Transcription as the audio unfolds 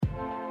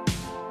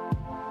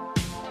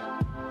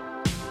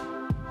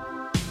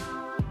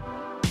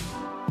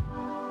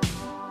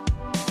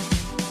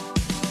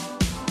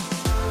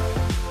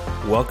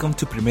Welcome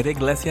to Primera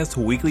Iglesia's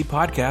weekly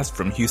podcast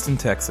from Houston,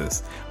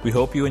 Texas. We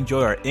hope you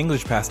enjoy our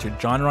English pastor,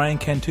 John Ryan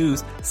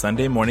Cantu's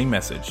Sunday morning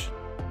message.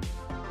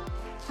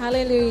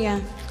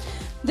 Hallelujah.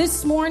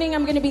 This morning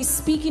I'm going to be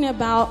speaking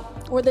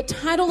about, or the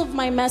title of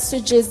my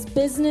message is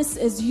Business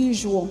as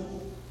Usual.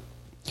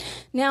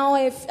 Now,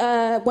 if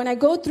when I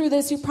go through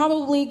this, you're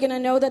probably going to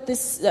know that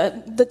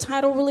the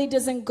title really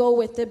doesn't go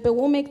with it, but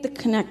we'll make the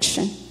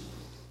connection.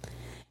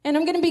 And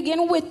I'm going to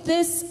begin with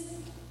this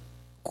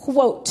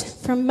quote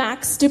from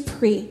Max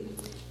Dupree.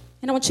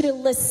 And I want you to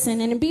listen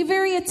and be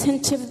very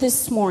attentive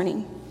this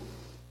morning.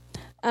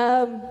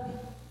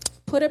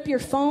 Put up your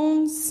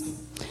phones,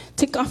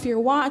 take off your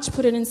watch,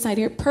 put it inside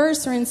your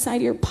purse or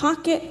inside your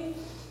pocket.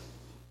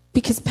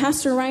 Because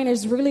Pastor Ryan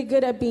is really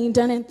good at being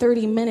done in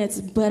 30 minutes,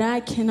 but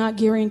I cannot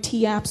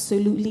guarantee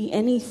absolutely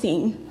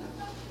anything.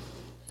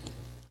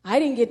 I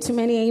didn't get too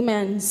many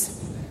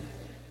amens.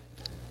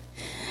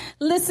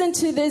 Listen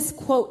to this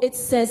quote. It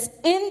says,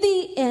 "In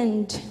the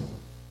end,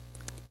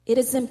 it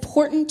is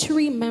important to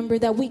remember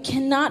that we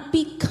cannot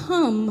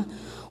become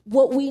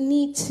what we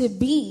need to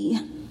be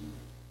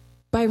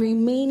by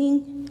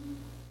remaining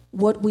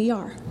what we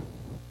are."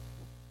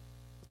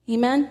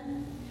 Amen?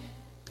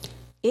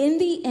 In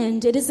the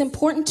end, it is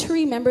important to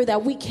remember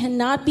that we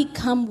cannot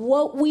become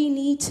what we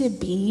need to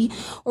be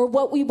or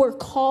what we were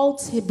called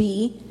to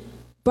be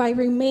by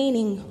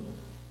remaining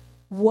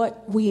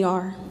what we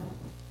are.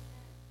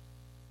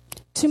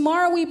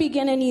 Tomorrow we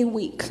begin a new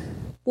week.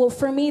 Well,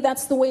 for me,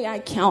 that's the way I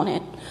count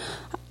it.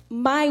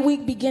 My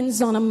week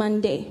begins on a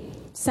Monday.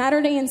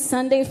 Saturday and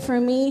Sunday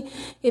for me,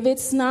 if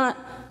it's not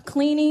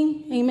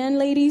cleaning, amen,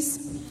 ladies,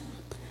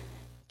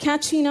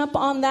 catching up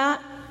on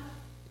that.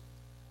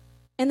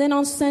 And then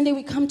on Sunday,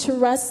 we come to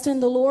rest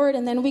in the Lord,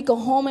 and then we go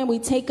home and we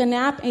take a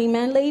nap.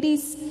 Amen,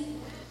 ladies?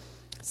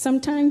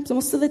 Sometimes,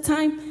 most of the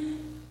time.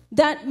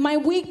 That my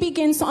week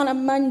begins on a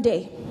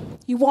Monday.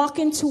 You walk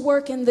into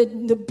work and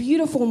the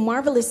beautiful,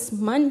 marvelous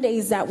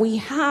Mondays that we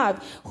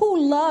have. Who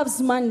loves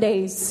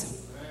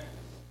Mondays?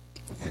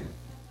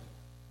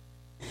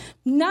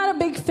 Not a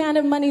big fan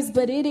of Mondays,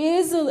 but it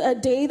is a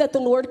day that the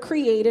Lord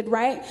created,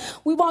 right?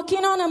 We walk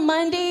in on a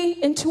Monday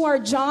into our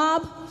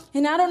job.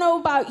 And I don't know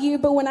about you,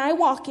 but when I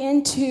walk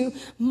into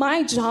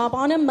my job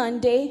on a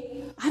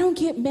Monday, I don't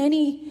get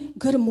many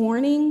good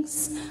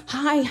mornings.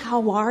 Hi,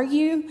 how are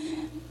you?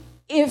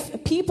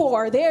 If people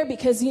are there,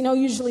 because,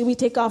 usually we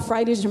take off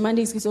Fridays or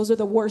Mondays because those are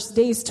the worst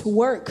days to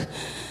work.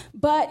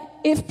 But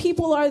if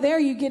people are there,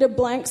 you get a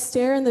blank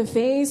stare in the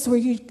face, or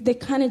they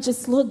kind of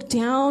just look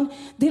down.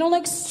 They don't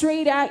look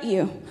straight at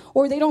you,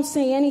 or they don't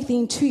say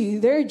anything to you.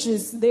 They're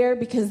just there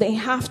because they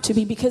have to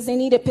be, because they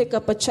need to pick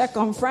up a check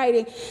on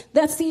Friday.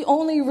 That's the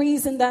only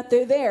reason that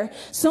they're there.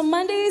 So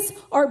Mondays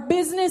are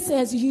business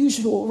as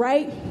usual,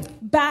 right?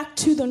 Back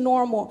to the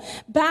normal,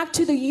 back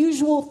to the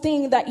usual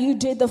thing that you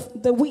did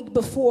the week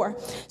before.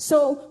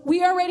 So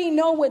we already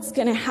know what's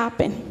going to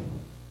happen.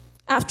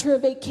 After a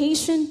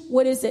vacation,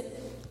 what is it?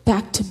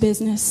 Back to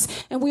business.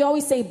 And we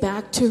always say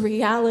back to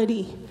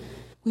reality.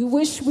 We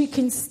wish we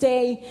can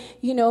stay,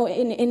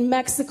 in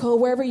Mexico,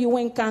 wherever you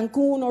went,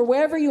 Cancun, or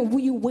wherever you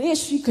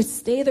wish you could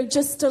stay there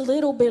just a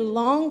little bit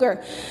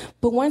longer.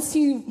 But once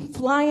you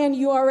fly in,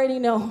 you already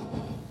know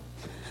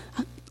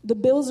the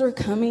bills are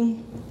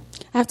coming.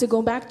 I have to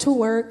go back to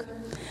work.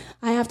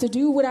 I have to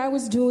do what I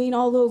was doing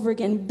all over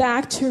again.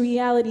 Back to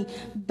reality.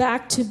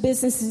 Back to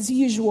business as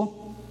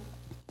usual.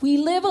 We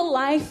live a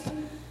life,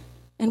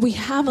 and we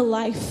have a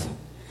life.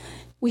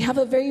 We have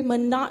a very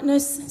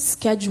monotonous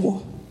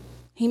schedule.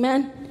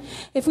 Amen?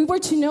 If we were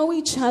to know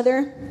each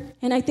other,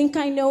 and I think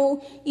I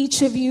know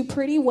each of you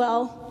pretty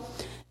well,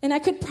 and I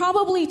could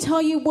probably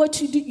tell you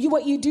what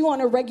you do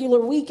on a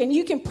regular week, and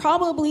you can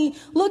probably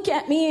look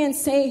at me and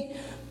say,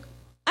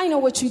 I know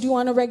what you do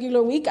on a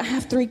regular week. I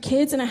have 3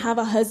 kids and I have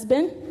a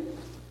husband.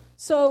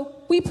 So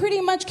we pretty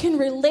much can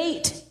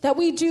relate that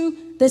we do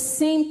the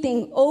same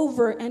thing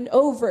over and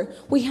over.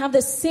 We have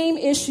the same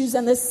issues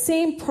and the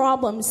same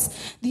problems.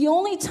 The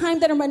only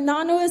time that a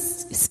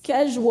monotonous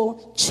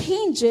schedule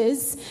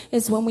changes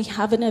is when we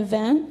have an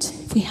event,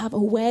 if we have a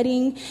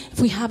wedding,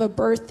 if we have a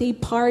birthday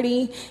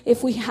party,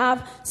 if we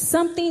have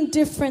something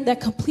different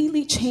that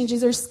completely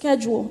changes our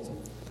schedule.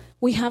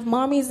 We have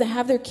mommies that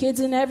have their kids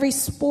in every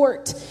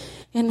sport,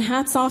 and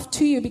hats off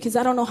to you, because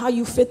I don't know how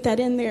you fit that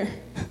in there.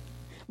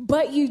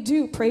 But you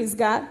do, praise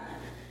God.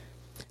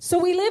 So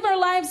we live our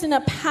lives in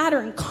a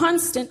pattern,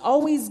 constant,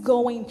 always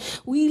going.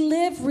 We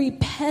live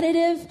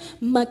repetitive,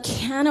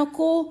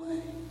 mechanical,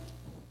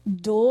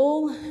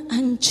 dull,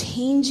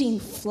 unchanging,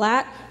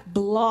 flat,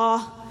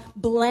 blah,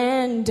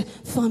 bland,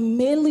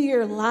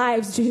 familiar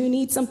lives. Do you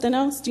need something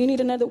else? Do you need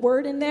another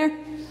word in there?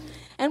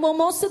 And well,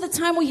 most of the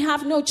time we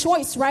have no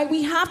choice, right?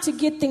 We have to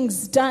get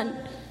things done.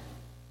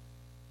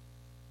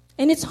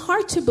 And it's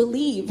hard to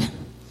believe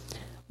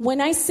when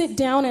I sit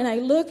down and I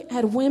look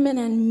at women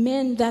and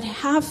men that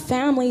have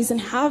families and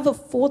have a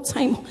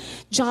full-time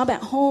job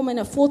at home and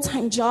a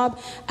full-time job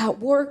at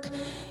work,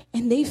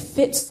 and they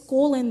fit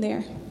school in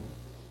there.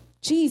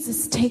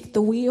 Jesus, take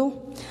the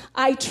wheel.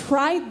 I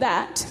tried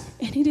that,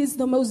 and it is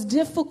the most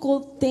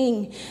difficult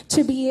thing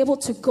to be able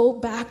to go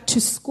back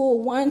to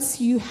school once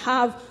you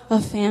have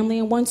a family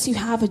and once you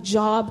have a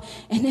job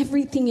and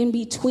everything in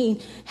between.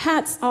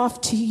 Hats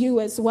off to you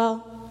as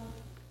well.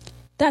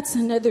 That's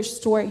another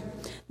story.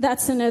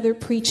 That's another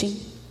preaching.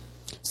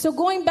 So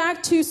going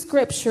back to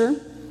scripture,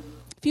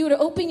 if you were to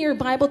open your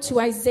Bible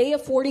to Isaiah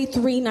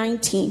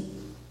 43:19.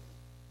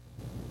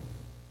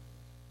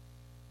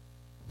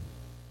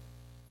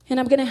 And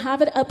I'm going to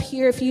have it up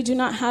here if you do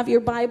not have your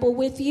Bible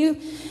with you.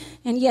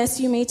 And yes,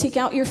 you may take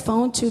out your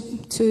phone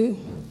to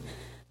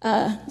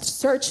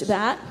search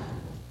that.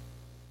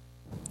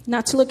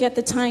 Not to look at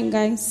the time,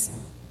 guys.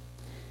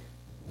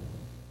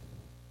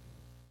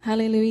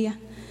 Hallelujah.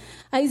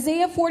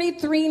 Isaiah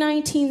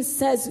 43:19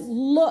 says,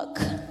 look,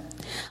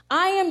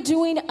 I am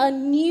doing a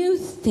new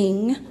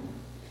thing.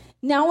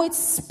 Now it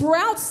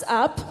sprouts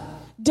up.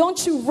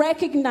 Don't you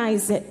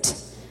recognize it?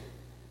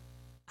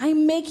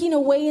 I'm making a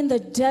way in the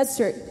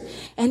desert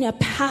and a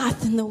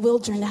path in the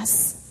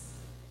wilderness.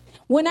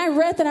 When I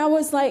read that, I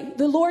was like,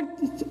 the Lord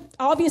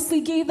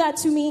obviously gave that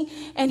to me,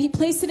 and he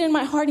placed it in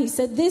my heart. He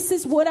said, this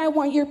is what I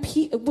want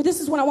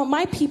this is what I want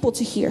my people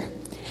to hear.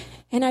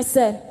 And I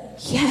said,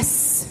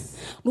 yes,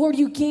 Lord,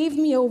 you gave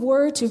me a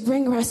word to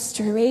bring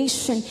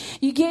restoration.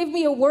 You gave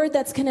me a word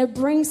that's going to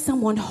bring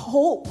someone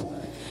hope,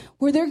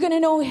 where they're going to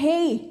know,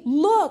 hey,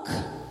 look,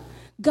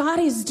 God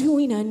is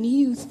doing a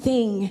new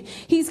thing.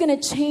 He's going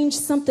to change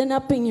something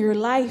up in your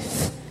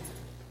life.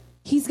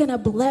 He's going to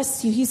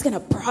bless you. He's going to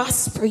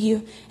prosper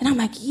you. And I'm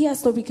like,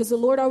 yes, Lord, because the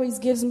Lord always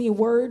gives me a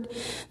word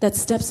that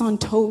steps on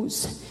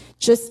toes.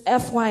 Just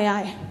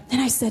FYI.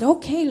 And I said,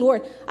 okay,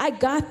 Lord, I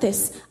got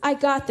this. I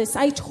got this.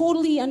 I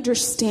totally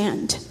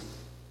understand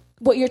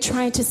what you're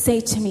trying to say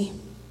to me.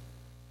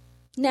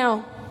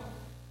 Now,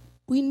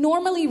 we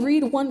normally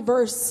read one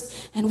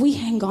verse and we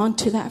hang on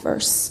to that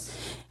verse.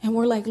 And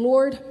we're like,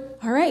 Lord,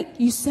 all right,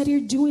 you said you're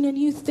doing a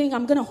new thing.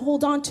 I'm going to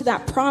hold on to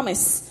that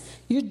promise.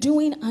 You're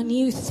doing a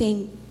new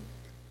thing.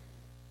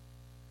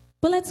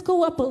 But let's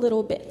go up a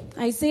little bit.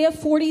 Isaiah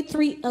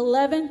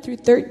 43:11 through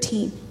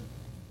 13.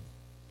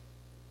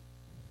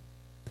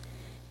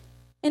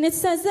 And it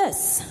says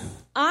this,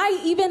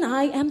 even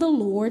I am the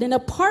Lord, and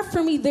apart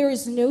from me there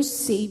is no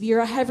Savior.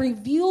 I have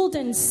revealed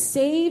and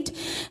saved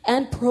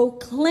and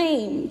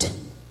proclaimed.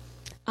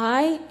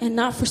 And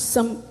not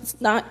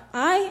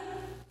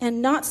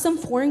some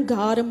foreign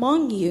god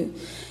among you.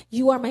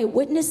 You are my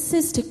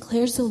witnesses,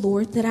 declares the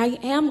Lord, that I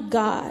am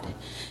God.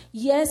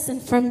 Yes,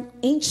 and from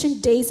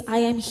ancient days I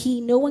am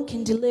he. No one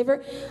can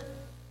deliver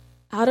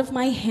out of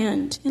my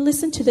hand. And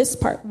listen to this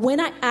part. When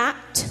I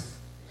act,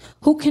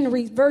 who can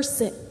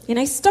reverse it? And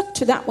I stuck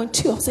to that one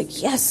too. I was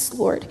like, yes,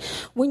 Lord.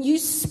 When you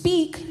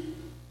speak,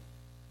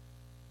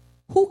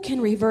 who can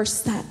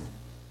reverse that?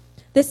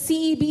 The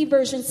CEB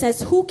version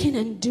says, who can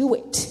undo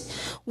it?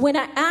 When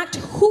I act,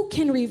 who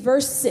can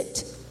reverse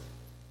it?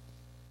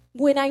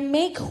 When I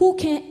make, who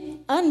can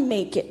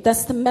unmake it?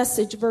 That's the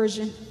Message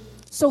version.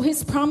 So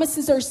his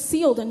promises are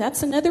sealed, and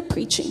that's another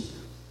preaching.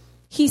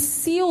 He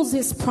seals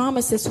his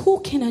promises.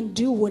 Who can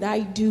undo what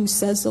I do,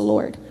 says the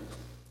Lord.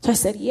 So I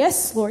said,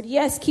 yes, Lord,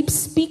 yes, keep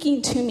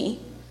speaking to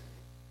me.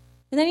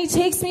 And then he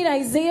takes me to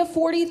Isaiah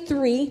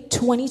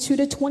 43:22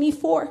 to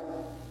 24.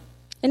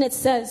 And it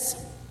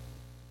says,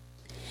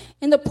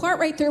 in the part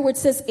right there where it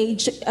says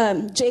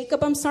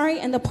Jacob,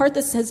 and the part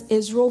that says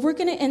Israel, we're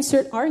going to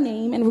insert our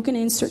name and we're going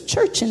to insert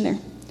church in there.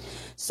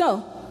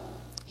 So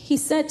he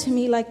said to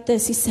me like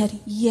this. He said,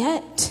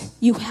 yet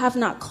you have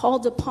not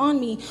called upon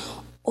me,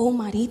 O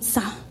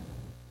Maritza.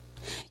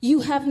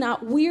 You have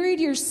not wearied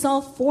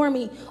yourself for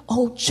me,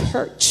 O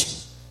church.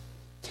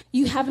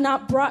 You have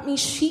not brought me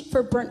sheep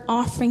for burnt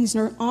offerings,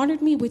 nor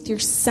honored me with your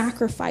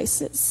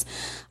sacrifices.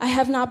 I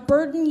have not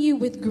burdened you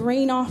with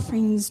grain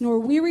offerings, nor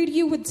wearied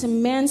you with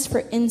demands for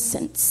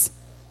incense.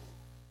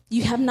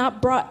 You have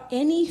not brought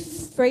any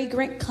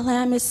fragrant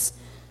calamus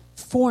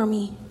for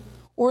me,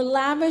 or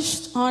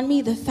lavished on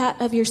me the fat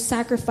of your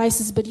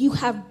sacrifices, but you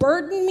have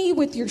burdened me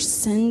with your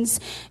sins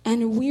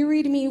and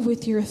wearied me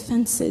with your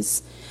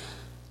offenses.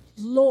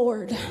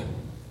 Lord,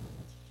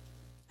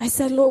 I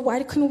said, Lord,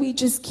 why couldn't we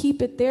just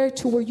keep it there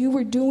to where you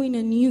were doing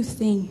a new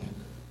thing?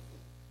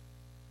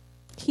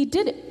 He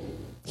did it.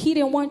 He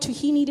didn't want to.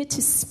 He needed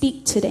to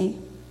speak today.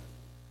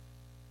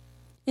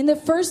 In the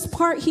first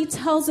part, he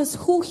tells us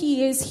who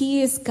he is.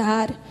 He is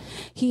God.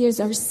 He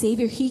is our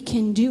Savior. He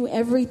can do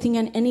everything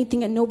and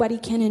anything, and nobody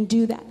can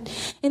undo that.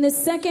 In the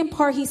second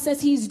part, he says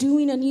he's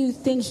doing a new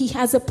thing. He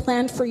has a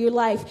plan for your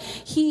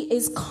life. He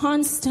is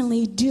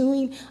constantly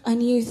doing a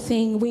new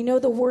thing. We know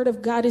the Word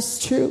of God is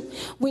true.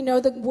 We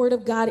know the Word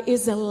of God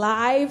is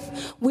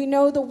alive. We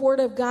know the Word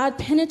of God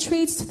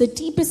penetrates to the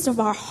deepest of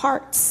our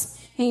hearts.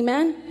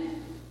 Amen?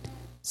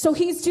 So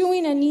he's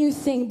doing a new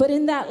thing. But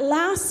in that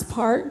last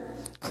part,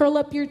 curl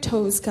up your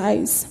toes,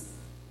 guys.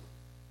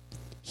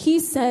 He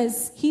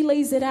says, he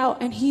lays it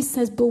out and he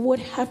says, but what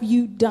have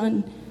you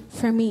done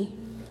for me?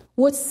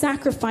 What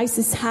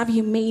sacrifices have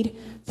you made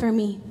for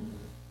me?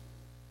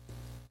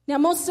 Now,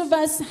 most of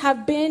us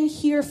have been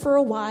here for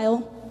a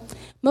while.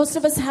 Most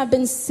of us have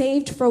been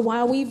saved for a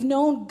while. We've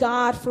known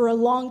God for a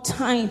long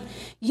time,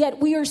 yet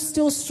we are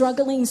still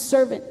struggling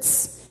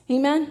servants.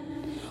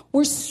 Amen?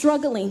 We're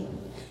struggling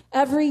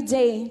every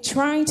day,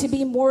 trying to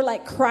be more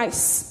like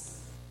Christ.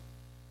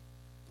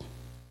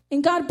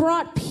 And God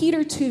brought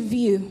Peter to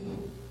view.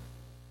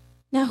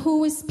 Now,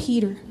 who is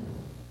Peter?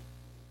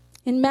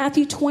 In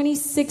Matthew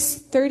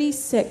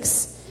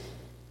 26:36,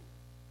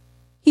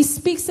 he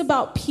speaks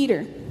about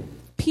Peter.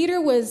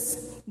 Peter was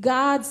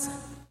God's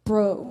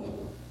bro.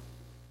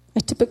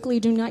 I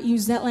typically do not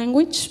use that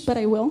language, but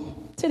I will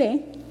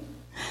today.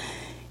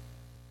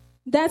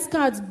 That's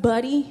God's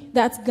buddy.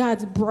 That's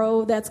God's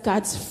bro. That's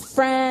God's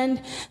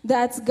friend.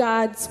 That's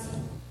God's...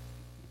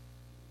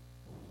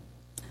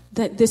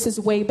 This is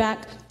way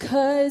back.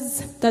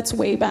 Cuz that's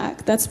way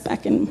back. That's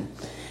back in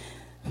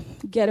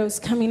ghettos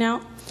coming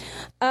out.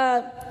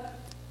 That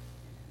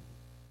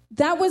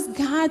was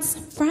God's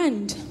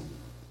friend.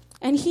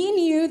 And he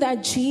knew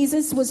that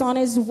Jesus was on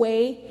his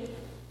way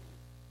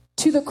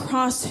to the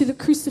cross, to the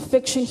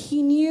crucifixion.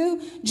 He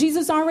knew,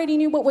 Jesus already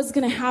knew what was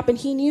going to happen.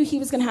 He knew he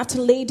was going to have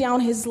to lay down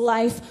his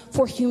life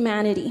for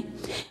humanity.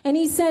 And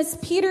he says,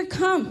 Peter,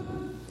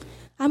 come.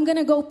 I'm going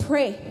to go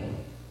pray.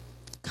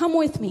 Come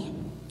with me.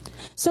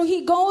 So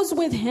he goes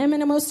with him,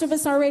 and most of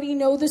us already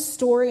know the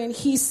story, and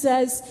he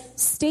says,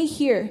 stay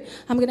here.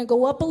 I'm going to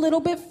go up a little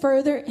bit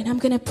further, and I'm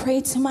going to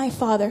pray to my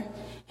Father.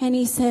 And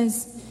he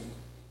says,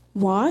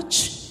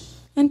 watch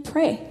and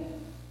pray.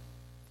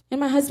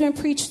 And my husband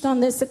preached on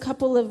this a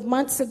couple of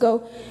months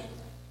ago.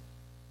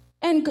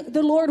 And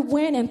the Lord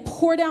went and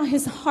poured out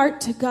his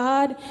heart to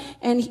God,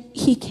 and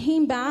he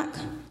came back.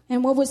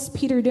 And what was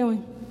Peter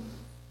doing?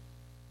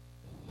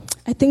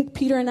 I think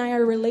Peter and I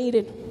are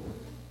related.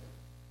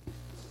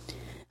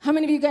 How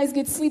many of you guys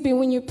get sleepy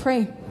when you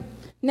pray?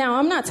 Now,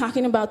 I'm not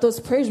talking about those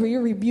prayers where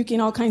you're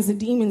rebuking all kinds of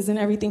demons and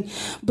everything,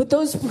 but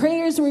those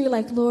prayers where you're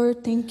like,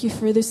 Lord, thank you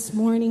for this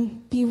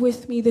morning. Be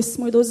with me this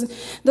morning.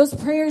 Those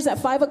prayers at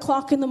 5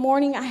 o'clock in the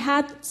morning, I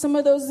had some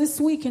of those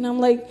this week, and I'm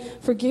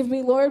like, forgive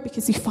me, Lord,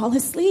 because you fall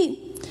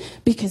asleep,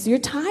 because you're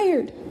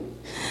tired.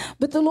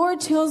 But the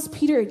Lord tells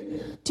Peter,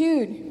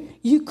 dude,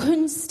 you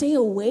couldn't stay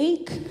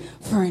awake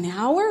for an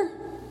hour?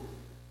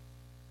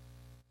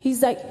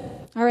 He's like,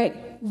 all right,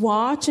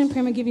 watch and pray.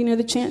 I'm going to give you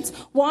another chance.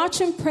 Watch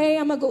and pray.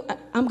 I'm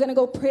going to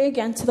go pray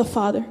again to the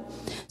Father.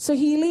 So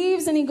he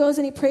leaves and he goes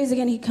and he prays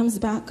again. He comes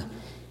back.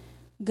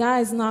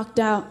 Guy's knocked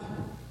out.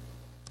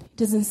 He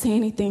doesn't say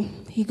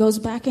anything. He goes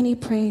back and he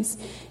prays.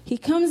 He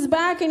comes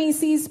back and he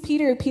sees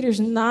Peter. Peter's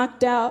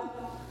knocked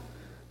out.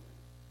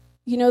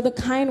 You know, the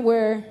kind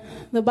where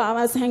the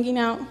baba's hanging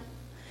out.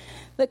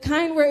 The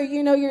kind where,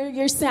 you know,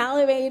 you're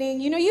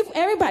salivating. You know,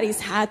 everybody's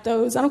had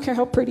those. I don't care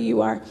how pretty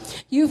you are.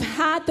 You've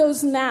had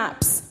those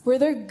naps where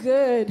they're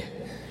good.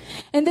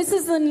 And this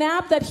is the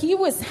nap that he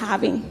was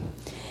having.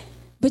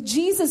 But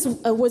Jesus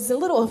was a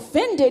little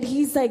offended.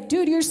 He's like,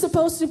 dude, you're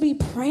supposed to be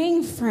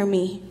praying for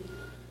me.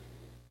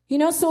 You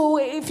know, so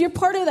if you're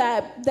part of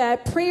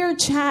that prayer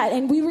chat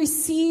and we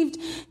receive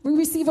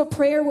a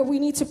prayer where we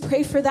need to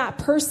pray for that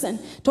person,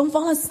 don't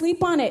fall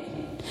asleep on it.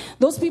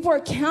 Those people are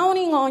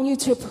counting on you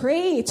to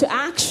pray, to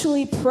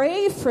actually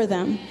pray for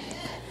them.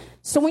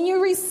 So when you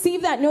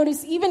receive that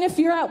notice, even if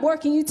you're at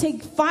work and you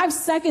take 5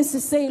 seconds to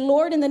say,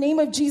 Lord, in the name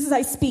of Jesus,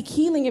 I speak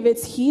healing if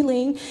it's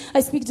healing. I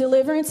speak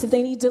deliverance if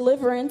they need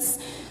deliverance.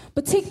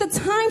 But take the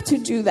time to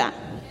do that.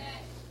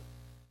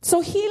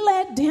 So he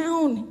let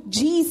down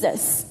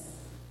Jesus.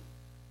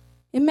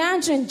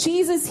 Imagine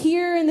Jesus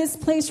here in this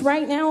place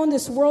right now in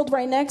this world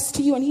right next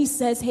to you, and he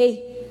says,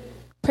 hey,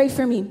 pray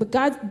for me.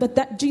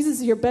 But Jesus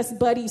is your best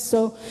buddy,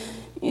 so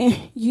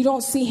you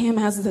don't see him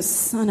as the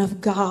Son of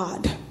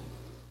God.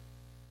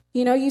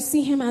 You know, you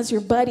see him as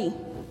your buddy.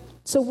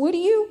 So would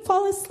you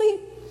fall asleep?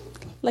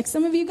 Like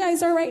some of you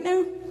guys are right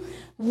now?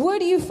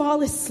 Would you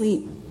fall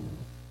asleep?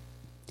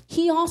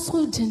 He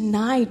also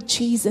denied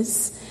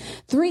Jesus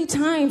 3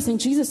 times. And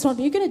Jesus told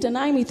him, you're going to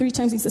deny me 3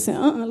 times. He said,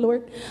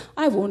 Lord,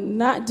 I will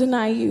not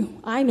deny you.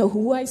 I know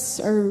who I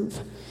serve.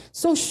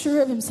 So sure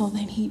of himself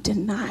that he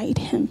denied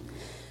him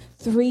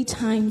 3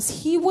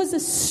 times. He was a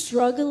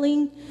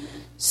struggling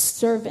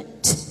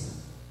servant.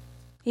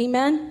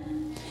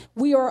 Amen?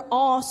 We are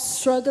all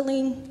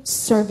struggling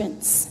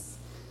servants.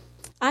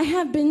 I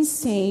have been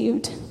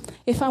saved.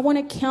 If I want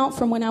to count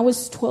from when I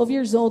was 12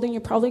 years old, and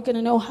you're probably going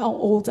to know how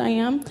old I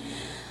am,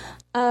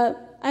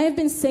 I have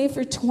been saved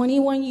for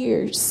 21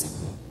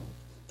 years.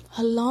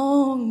 A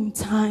long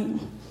time.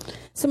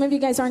 Some of you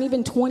guys aren't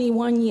even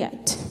 21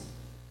 yet.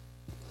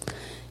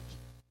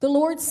 The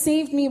Lord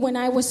saved me when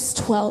I was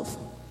 12.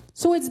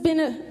 So it's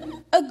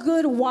been a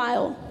good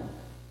while.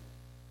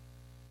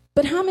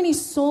 But how many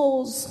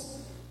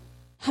souls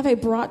have I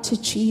brought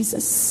to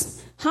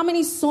Jesus? How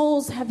many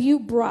souls have you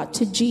brought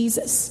to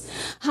Jesus?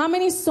 How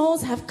many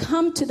souls have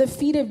come to the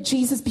feet of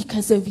Jesus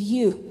because of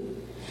you?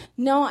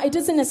 No, it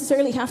doesn't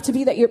necessarily have to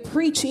be that you're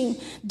preaching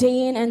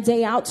day in and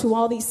day out to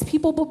all these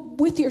people, but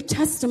with your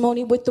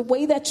testimony, with the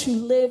way that you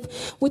live,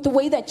 with the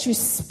way that you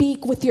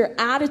speak, with your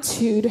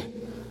attitude,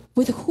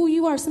 with who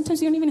you are.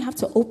 Sometimes you don't even have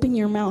to open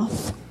your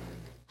mouth.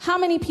 How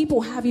many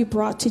people have you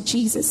brought to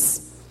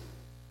Jesus?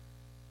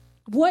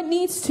 What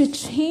needs to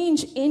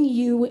change in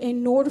you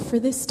in order for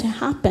this to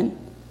happen?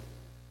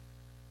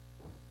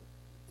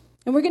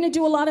 And we're going to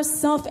do a lot of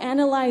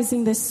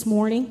self-analyzing this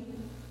morning.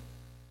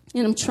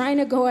 And I'm trying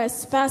to go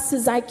as fast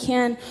as I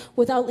can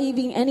without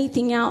leaving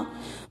anything out.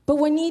 But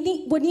what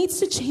needs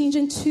to change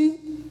in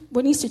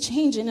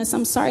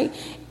us,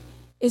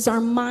 is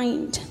our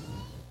mind,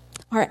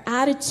 our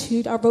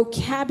attitude, our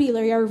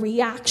vocabulary, our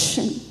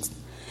reactions,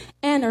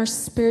 and our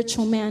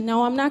spiritual man.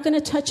 Now, I'm not going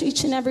to touch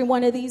each and every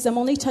one of these. I'm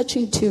only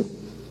touching 2.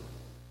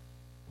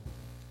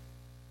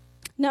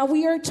 Now,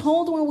 we are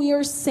told when we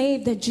are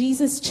saved that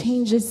Jesus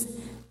changes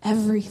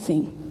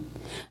everything.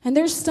 And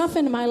there's stuff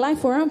in my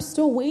life where I'm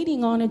still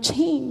waiting on a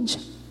change.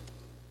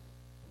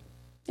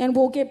 And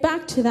we'll get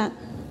back to that.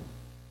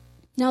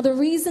 Now, the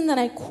reason that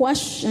I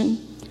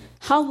question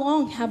how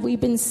long have we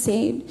been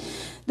saved,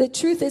 the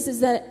truth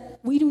is that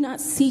we do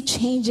not see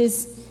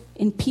changes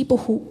in people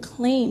who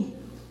claim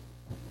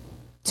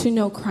to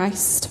know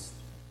Christ.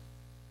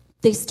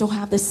 They still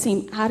have the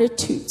same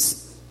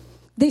attitudes.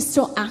 They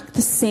still act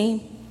the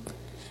same.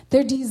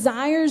 Their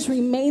desires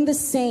remain the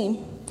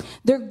same.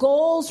 Their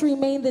goals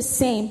remain the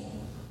same.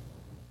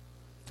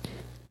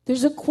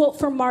 There's a quote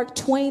from Mark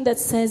Twain that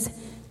says,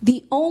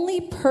 "The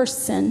only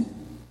person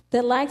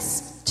that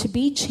likes to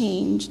be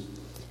changed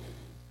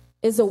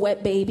is a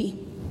wet baby."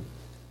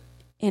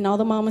 And all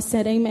the mamas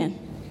said amen.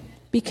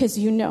 Because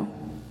no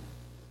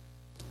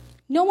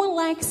one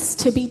likes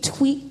to be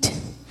tweaked.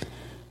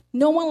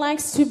 No one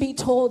likes to be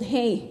told,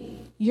 hey,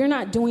 you're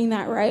not doing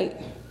that right.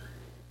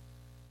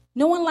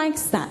 No one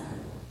likes that.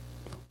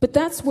 But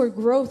that's where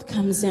growth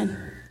comes in.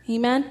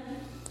 Amen?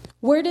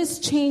 Where does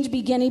change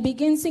begin? It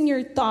begins in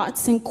your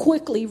thoughts. And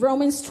quickly,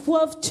 Romans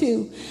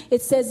 12:2,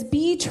 it says,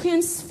 be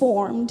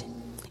transformed,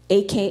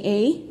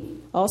 a.k.a.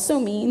 also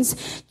means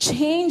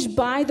change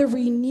by the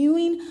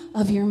renewing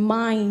of your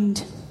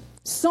mind.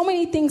 So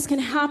many things can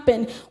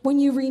happen when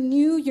you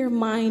renew your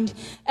mind.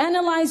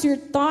 Analyze your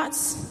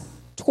thoughts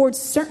towards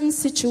certain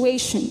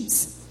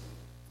situations.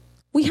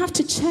 We have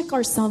to check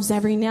ourselves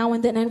every now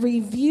and then and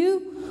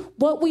review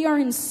what we are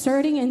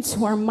inserting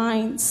into our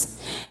minds.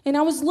 And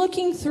I was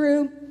looking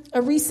through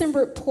a recent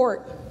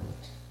report.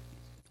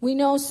 We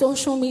know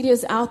social media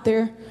is out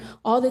there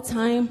all the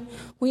time.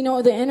 We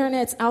know the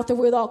internet's out there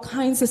with all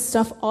kinds of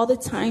stuff all the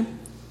time.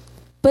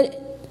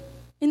 But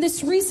in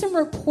this recent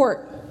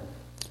report,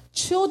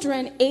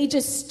 children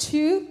ages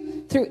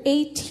 2 through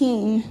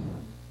 18,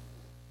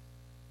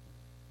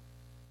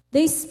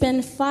 they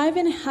spend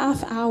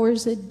 5.5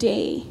 hours a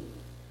day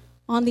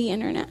on the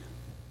internet.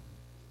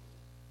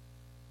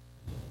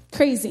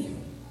 Crazy.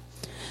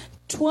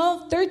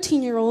 12,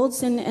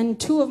 13-year-olds, and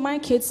 2 of my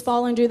kids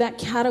fall under that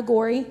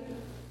category,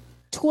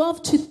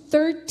 12 to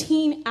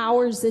 13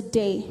 hours a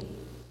day.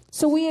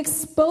 So we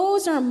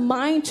expose our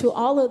mind to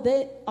all of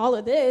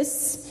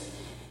this,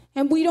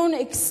 and we don't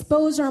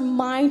expose our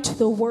mind to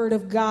the Word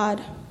of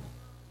God.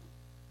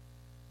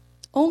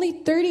 Only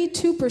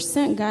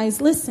 32%,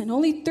 guys, listen,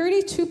 only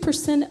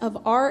 32%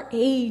 of our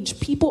age,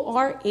 people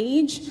our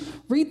age,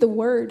 read the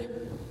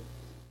Word.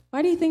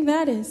 Why do you think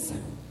that is?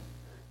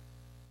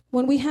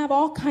 When we have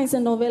all kinds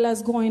of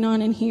novelas going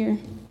on in here.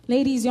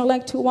 Ladies, y'all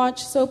like to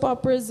watch soap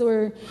operas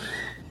or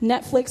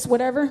Netflix,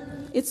 whatever?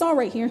 It's all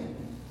right here.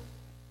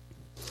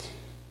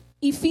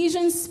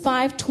 Ephesians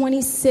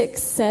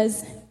 5:26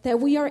 says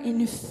that we are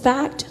in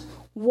fact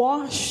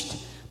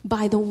washed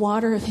by the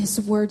water of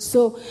His Word.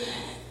 So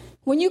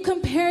when you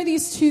compare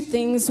these two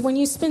things, when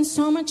you spend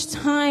so much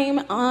time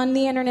on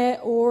the internet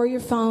or your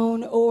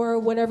phone or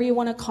whatever you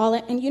want to call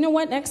it, and you know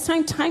what, next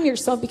time, time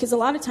yourself, because a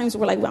lot of times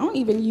we're like, well, I don't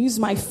even use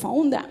my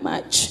phone that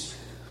much.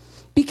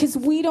 Because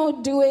we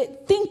don't do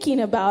it thinking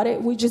about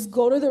it. We just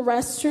go to the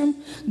restroom,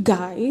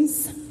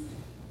 guys.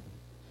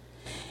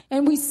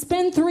 And we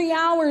spend 3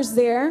 hours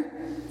there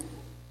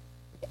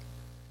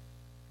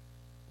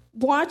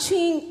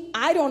watching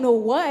I don't know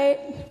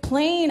what,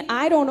 playing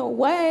I don't know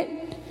what,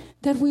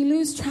 that we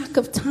lose track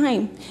of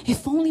time.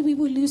 If only we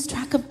would lose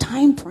track of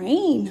time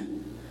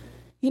praying.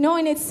 You know,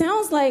 and it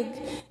sounds like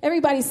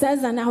everybody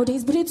says that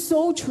nowadays, but it's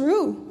so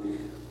true.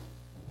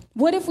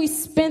 What if we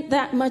spent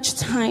that much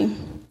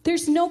time?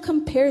 There's no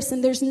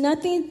comparison. There's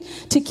nothing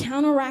to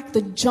counteract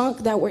the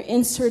junk that we're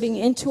inserting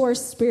into our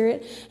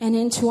spirit and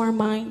into our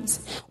minds.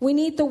 We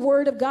need the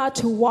Word of God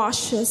to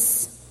wash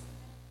us.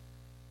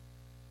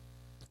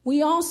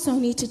 We also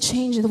need to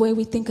change the way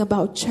we think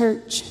about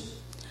church.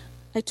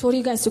 I told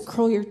you guys to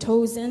curl your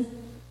toes in.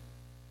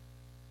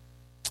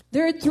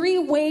 There are 3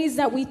 ways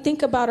that we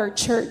think about our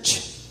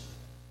church.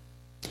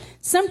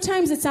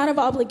 Sometimes it's out of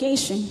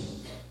obligation.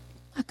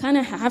 I kind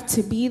of have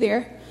to be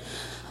there.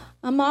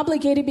 I'm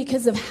obligated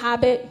because of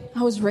habit.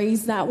 I was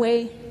raised that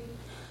way.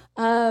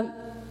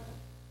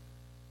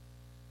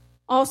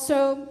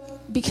 Also,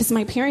 because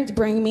my parents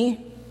bring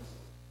me.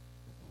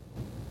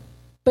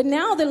 But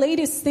now the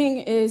latest thing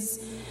is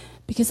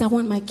because I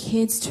want my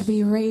kids to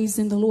be raised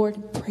in the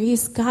Lord.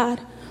 Praise God.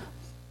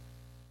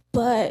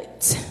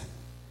 But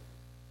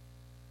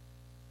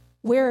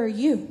Where are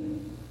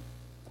you?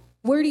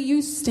 Where do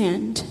you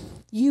stand?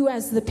 You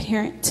as the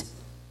parent.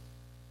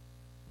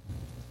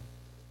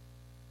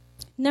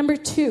 Number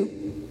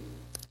 2,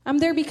 I'm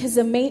there because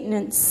of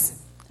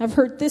maintenance. I've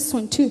heard this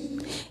one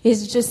too.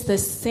 It's just the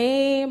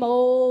same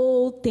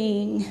old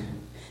thing.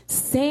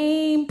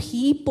 Same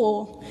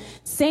people.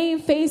 Same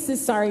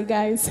faces, sorry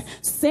guys.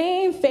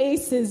 Same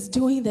faces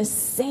doing the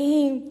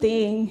same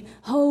thing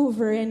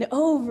over and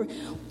over.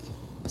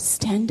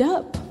 Stand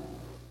up.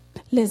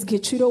 Let's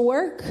get you to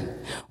work.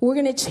 We're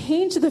going to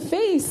change the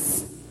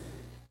face.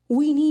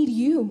 We need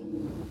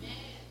you.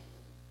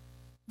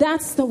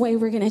 That's the way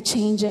we're going to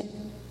change it.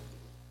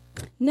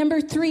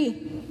 Number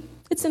 3,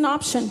 it's an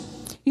option.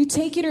 You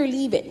take it or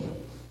leave it.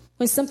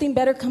 When something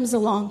better comes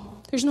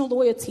along, there's no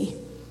loyalty.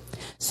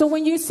 So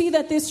when you see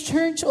that this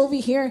church over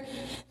here,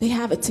 they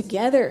have it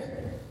together.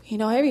 You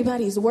know,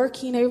 everybody's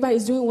working,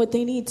 everybody's doing what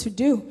they need to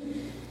do.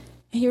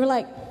 And you're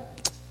like,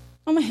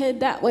 I'm going to head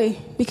that way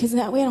because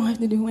that way I don't have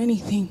to do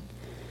anything.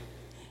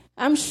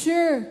 I'm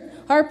sure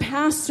our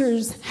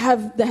pastors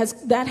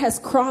that has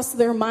crossed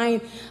their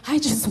mind. I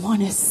just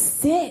want to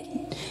sit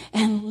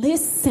and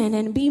listen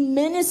and be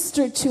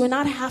ministered to and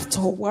not have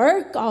to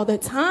work all the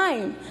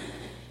time.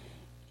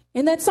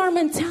 And that's our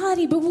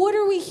mentality. But what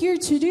are we here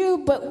to do?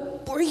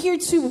 But we're here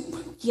to,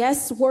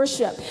 yes,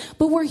 worship.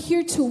 But we're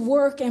here to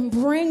work and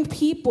bring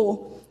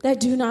people that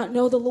do not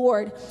know the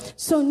Lord.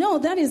 So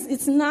no,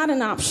 it's not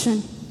an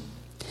option.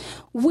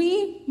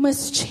 We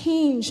must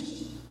change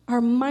our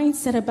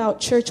mindset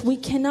about church. We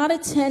cannot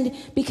attend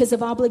because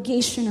of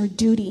obligation or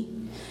duty.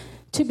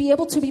 To be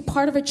able to be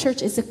part of a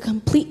church is a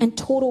complete and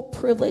total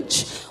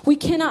privilege. We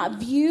cannot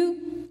view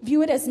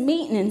it as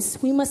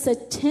maintenance. We must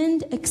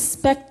attend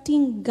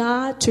expecting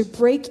God to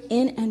break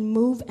in and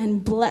move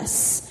and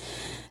bless.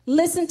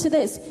 Listen to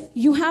this.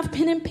 You have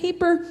pen and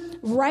paper,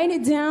 write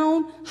it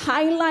down,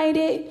 highlight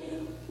it,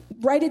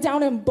 write it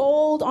down in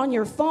bold on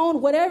your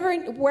phone,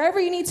 wherever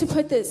you need to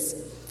put this.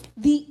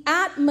 The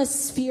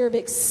atmosphere of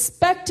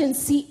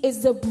expectancy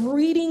is the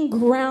breeding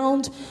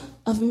ground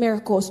of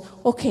miracles.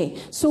 Okay,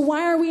 so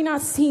why are we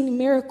not seeing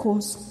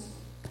miracles?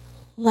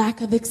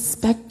 Lack of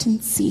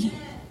expectancy.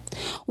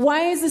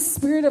 Why is the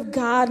Spirit of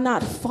God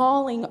not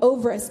falling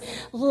over us?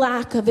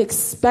 Lack of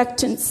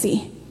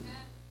expectancy.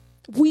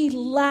 We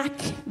lack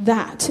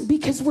that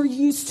because we're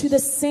used to the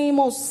same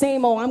old.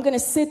 I'm going to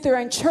sit there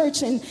in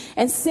church and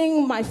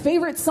sing my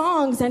favorite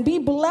songs and be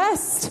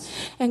blessed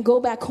and go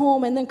back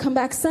home and then come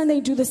back Sunday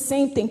and do the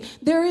same thing.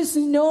 There is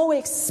no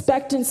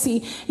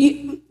expectancy.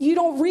 You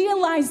don't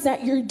realize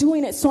that you're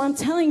doing it. So I'm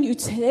telling you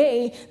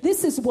today,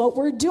 this is what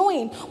we're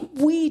doing.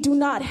 We do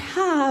not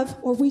have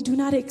or we do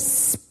not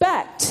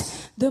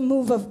expect the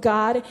move of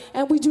God,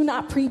 and we do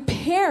not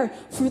prepare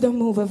for the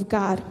move of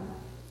God.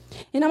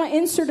 And I'm going to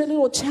insert a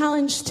little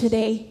challenge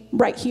today,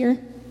 right here.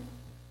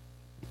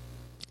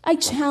 I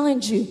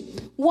challenge you,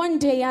 one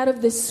day out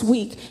of this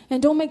week,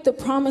 and don't make the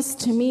promise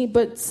to me,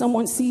 but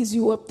someone sees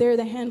you up there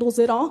that handles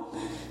it all.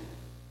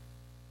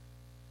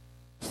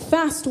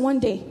 Fast one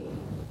day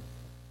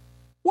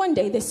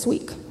this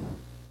week.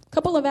 A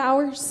couple of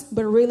hours,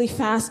 but really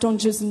fast, don't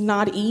just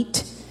not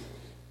eat.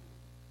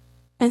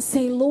 And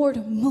say,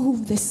 Lord,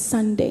 move this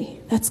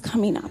Sunday that's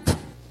coming up.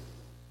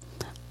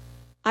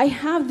 I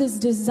have this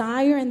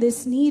desire and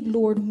this need,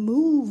 Lord,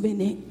 move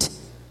in it.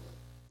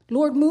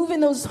 Lord, move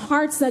in those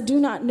hearts that do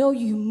not know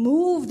you.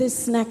 Move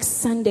this next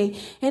Sunday.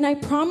 And I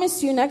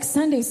promise you, next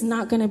Sunday is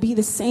not going to be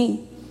the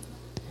same.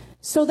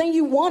 So then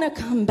you want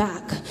to come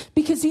back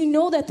because you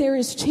know that there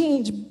is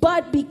change.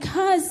 But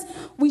because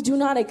we do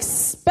not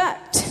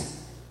expect,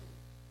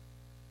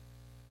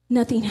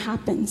 nothing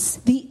happens.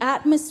 The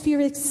atmosphere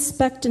of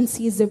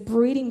expectancy is a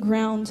breeding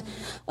ground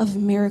of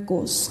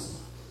miracles.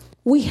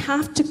 We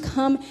have to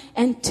come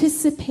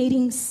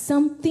anticipating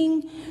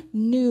something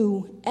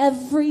new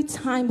every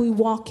time we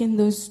walk in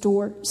those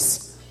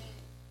doors.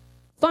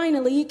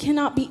 Finally, it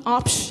cannot be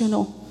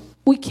optional.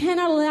 We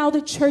cannot allow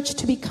the church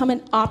to become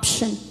an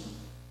option.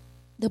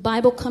 The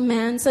Bible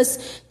commands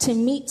us to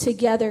meet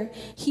together.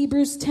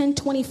 Hebrews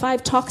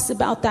 10:25 talks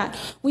about that.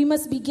 We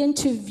must begin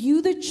to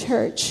view the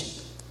church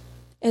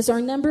as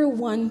our number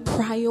one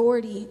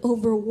priority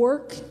over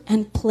work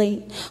and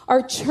play.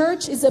 Our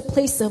church is a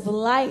place of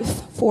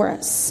life for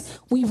us.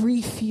 We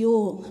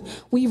refuel,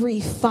 we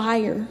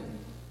refire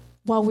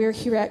while we're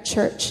here at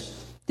church.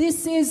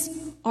 This is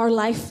our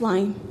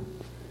lifeline.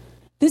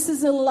 This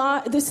is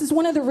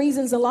one of the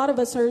reasons a lot of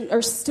us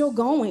are still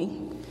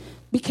going,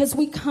 because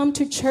we come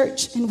to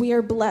church and we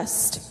are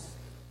blessed.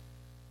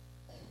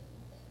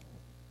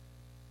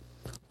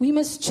 We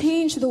must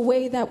change the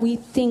way that we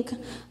think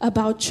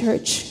about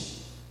church.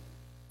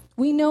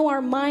 We know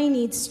our mind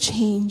needs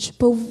change,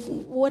 but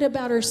what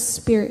about our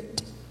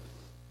spirit?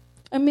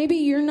 And maybe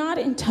you're not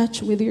in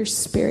touch with your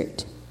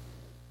spirit.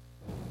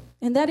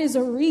 And that is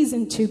a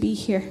reason to be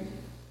here.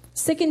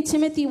 2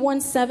 Timothy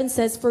 1:7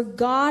 says, "For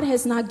God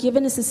has not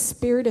given us a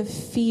spirit of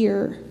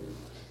fear."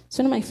 It's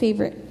one of my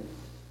favorite.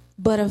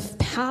 "But of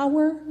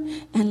power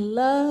and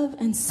love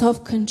and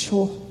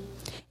self-control."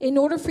 In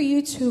order for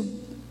you to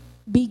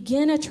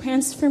begin a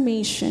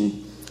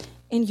transformation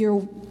in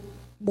your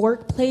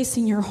workplace,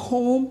 in your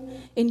home,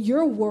 in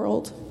your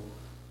world,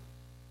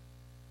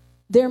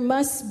 there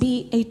must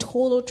be a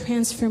total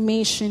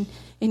transformation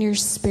in your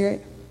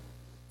spirit.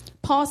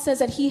 Paul says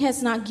that he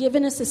has not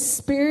given us a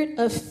spirit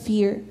of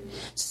fear.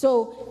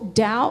 So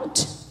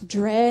doubt,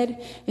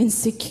 dread,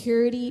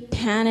 insecurity,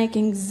 panic,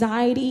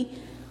 anxiety,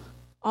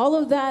 all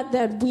of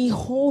that we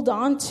hold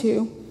on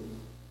to,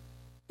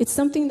 it's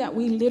something that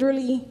we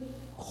literally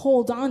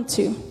hold on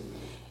to.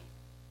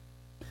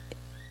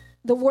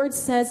 The word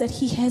says that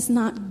he has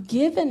not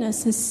given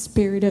us a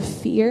spirit of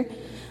fear,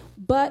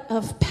 but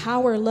of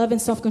power, love,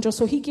 and self-control.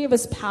 So he gave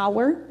us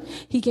power,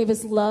 he gave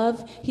us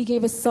love, he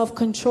gave us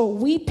self-control.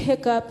 We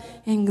pick up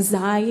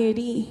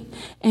anxiety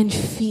and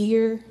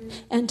fear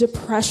and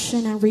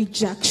depression and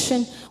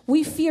rejection.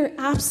 We fear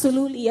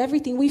absolutely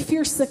everything. We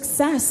fear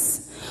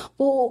success.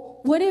 Well,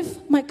 what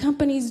if my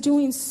company is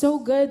doing so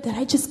good that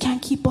I just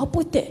can't keep up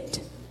with it?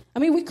 I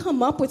mean, we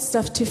come up with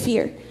stuff to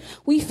fear.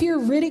 We fear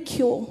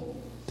ridicule.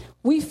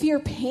 We fear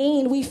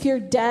pain. We fear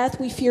death.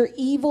 We fear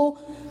evil.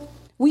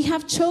 We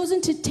have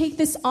chosen to take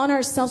this on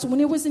ourselves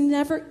when it was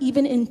never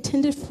even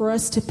intended for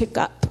us to pick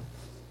up.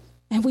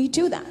 And we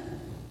do that.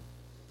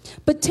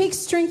 But take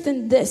strength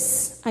in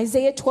this.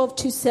 Isaiah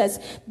 12:2 says,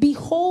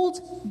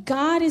 "Behold,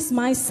 God is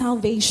my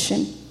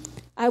salvation.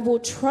 I will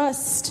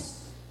trust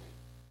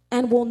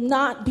and will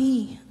not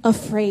be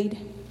afraid."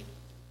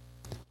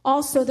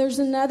 Also, there's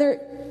another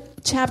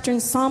chapter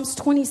in Psalms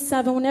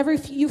 27. Whenever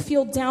you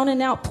feel down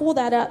and out, pull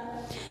that up.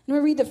 And we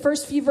read the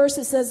first few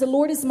verses. It says, "The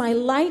Lord is my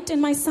light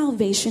and my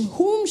salvation.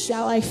 Whom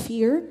shall I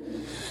fear?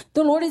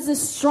 The Lord is the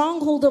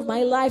stronghold of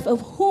my life.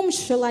 Of whom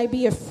shall I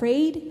be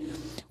afraid?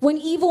 When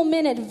evil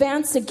men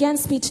advance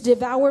against me to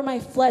devour my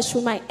flesh,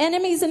 when my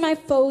enemies and my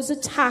foes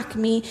attack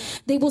me,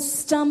 they will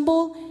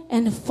stumble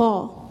and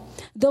fall.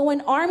 Though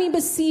an army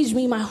besiege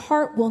me, my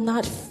heart will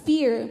not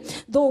fear.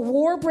 Though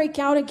war break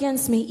out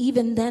against me,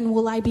 even then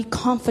will I be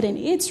confident."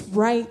 It's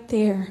right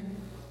there.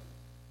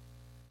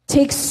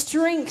 Take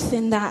strength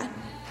in that.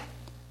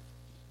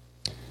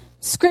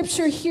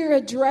 Scripture here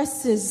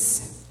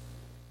addresses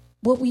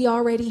what we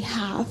already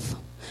have.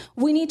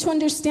 We need to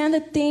understand the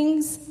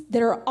things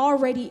that are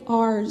already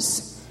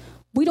ours.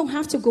 We don't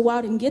have to go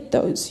out and get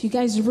those. You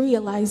guys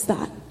realize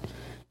that.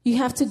 You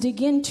have to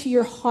dig into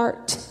your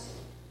heart.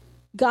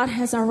 God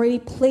has already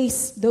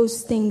placed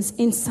those things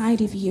inside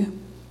of you.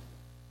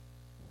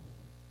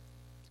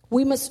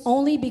 We must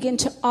only begin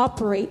to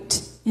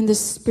operate in the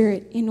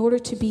Spirit in order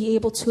to be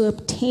able to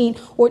obtain,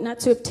 or not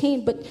to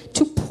obtain, but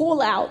to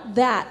pull out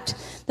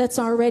that's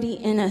already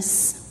in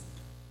us.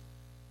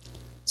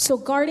 So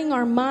guarding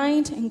our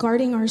mind and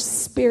guarding our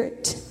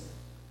spirit,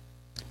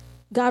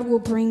 God will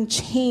bring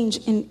change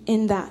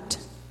in that.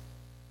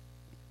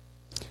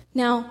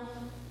 Now,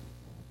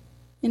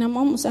 and I'm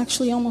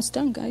almost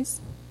done, guys.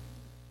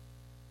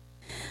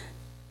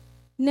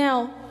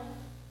 Now,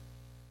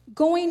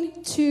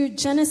 going to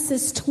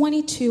Genesis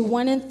 22,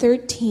 1 and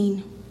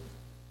 13.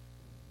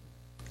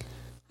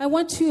 I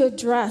want to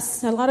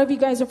address, a lot of you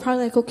guys are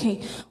probably like,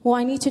 okay, well,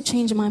 I need to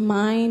change my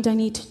mind. I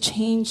need to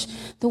change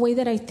the way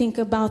that I think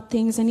about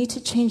things. I need to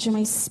change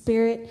my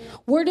spirit.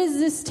 Where does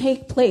this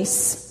take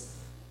place?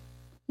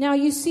 Now,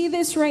 you see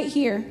this right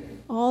here,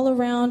 all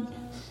around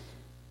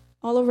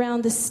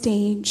the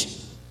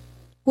stage.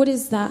 What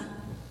is that?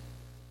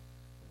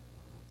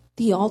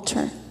 The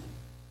altar.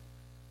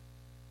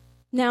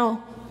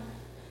 Now,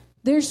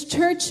 there's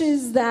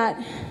churches that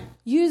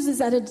use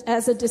it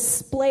as a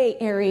display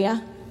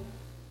area,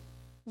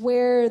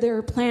 where there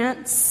are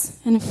plants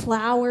and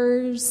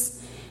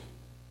flowers,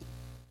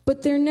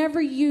 but they're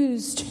never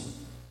used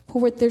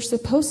for what they're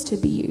supposed to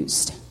be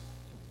used.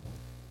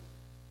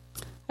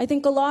 I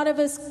think a lot of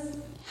us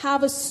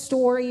have a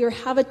story or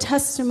have a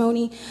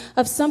testimony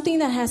of something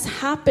that has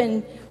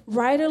happened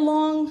right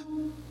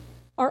along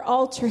our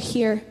altar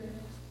here,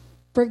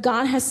 where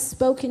God has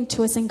spoken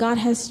to us and God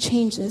has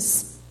changed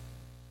us.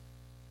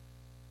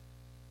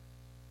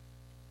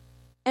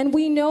 And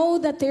we know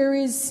that there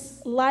is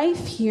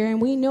life here,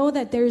 and we know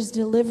that there's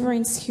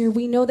deliverance here.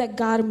 We know that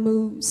God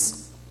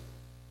moves.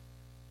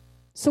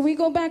 So we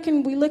go back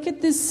and we look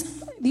at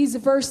these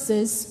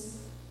verses,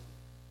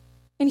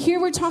 and here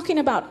we're talking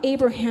about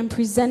Abraham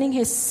presenting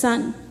his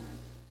son,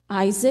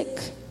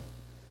 Isaac.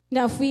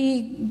 Now,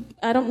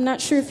 I'm not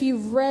sure if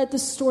you've read the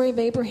story of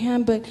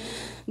Abraham, but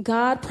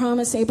God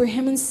promised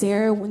Abraham and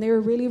Sarah when they were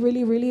really,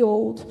 really, really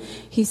old.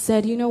 He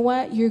said, you know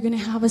what? You're going to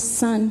have a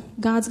son.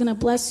 God's going to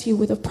bless you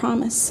with a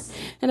promise.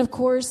 And of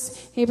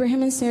course,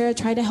 Abraham and Sarah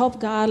tried to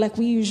help God like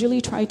we usually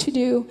try to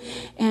do,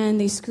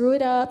 and they screw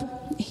it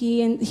up.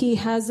 He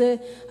has a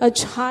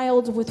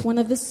child with one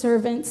of the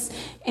servants,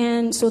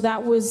 and so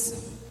that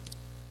was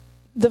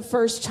the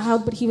first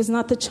child, but he was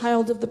not the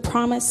child of the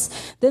promise.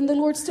 Then the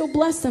Lord still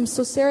blessed them.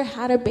 So Sarah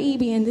had a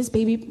baby, and this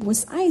baby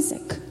was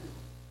Isaac.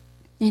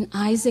 And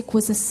Isaac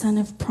was a son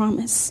of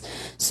promise.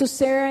 So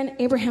Sarah and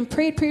Abraham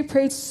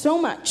prayed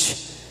so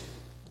much.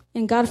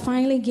 And God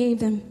finally gave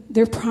them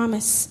their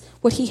promise,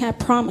 what he had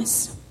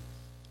promised.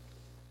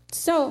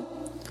 So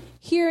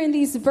here in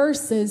these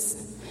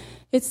verses,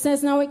 It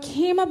says, now it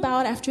came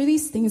about after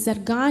these things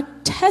that God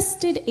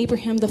tested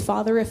Abraham, the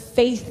father of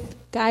faith.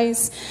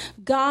 Guys,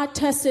 God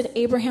tested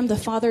Abraham, the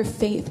father of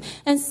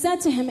faith, and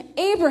said to him,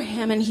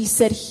 Abraham, and he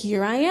said,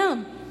 here I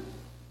am.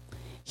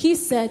 He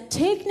said,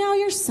 take now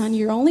your son,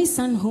 your only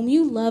son, whom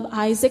you love,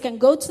 Isaac, and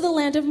go to the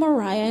land of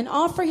Moriah and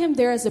offer him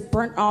there as a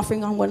burnt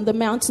offering on one of the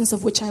mountains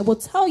of which I will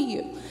tell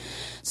you.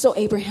 So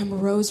Abraham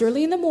arose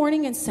early in the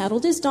morning and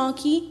saddled his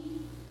donkey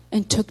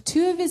and took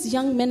 2 of his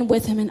young men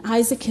with him and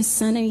Isaac his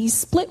son, and he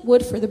split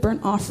wood for the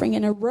burnt offering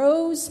and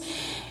arose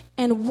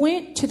and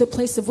went to the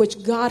place of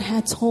which God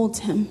had told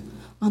him.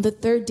 On the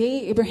 3rd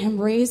day, Abraham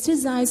raised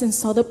his eyes and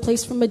saw the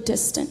place from a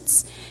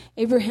distance.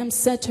 Abraham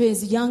said to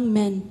his young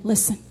men,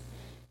 listen,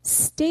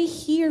 stay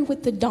here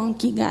with the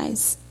donkey,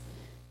 guys,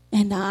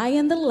 and I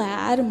and the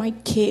lad, my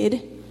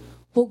kid,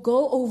 will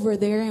go over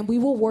there and we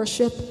will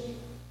worship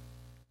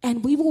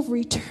and we will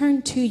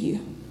return to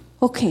you.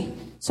 Okay,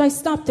 so I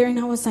stopped there and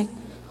I was like,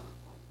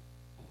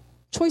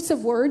 choice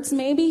of words,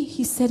 maybe.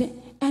 He said,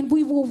 and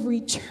we will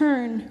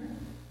return.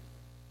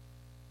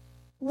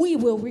 We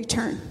will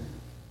return.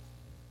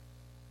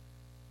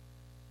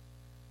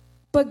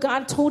 But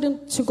God told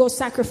him to go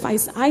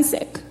sacrifice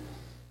Isaac.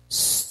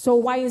 So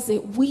why is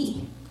it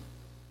we?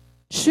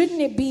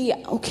 Shouldn't it be,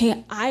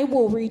 okay, I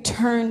will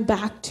return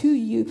back to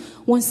you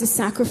once the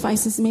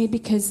sacrifice is made?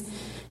 Because,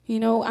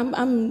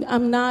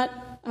 I'm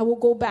not, I will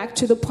go back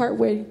to the part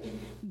where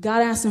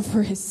God asked him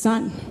for his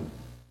son.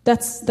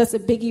 That's a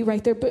biggie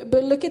right there.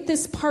 But look at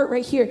this part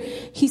right here.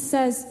 He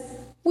says,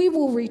 we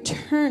will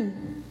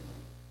return.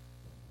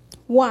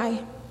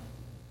 Why?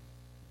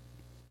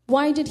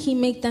 Why did he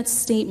make that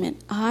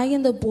statement? I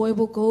and the boy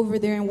will go over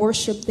there and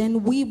worship,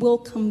 then we will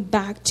come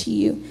back to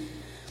you.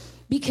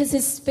 Because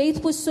his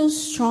faith was so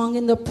strong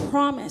in the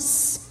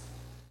promise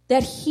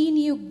that he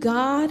knew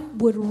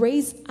God would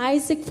raise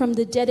Isaac from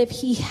the dead if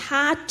he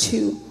had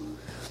to.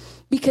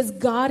 Because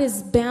God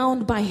is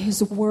bound by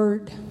his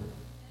word.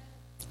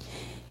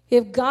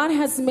 If God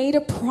has made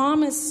a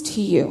promise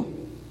to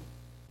you,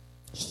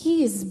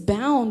 he is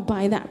bound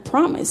by that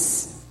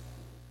promise.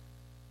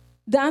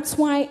 That's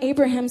why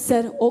Abraham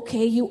said,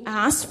 okay, you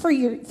asked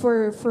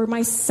for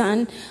my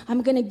son.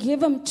 I'm going to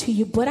give him to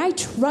you, but I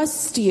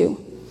trust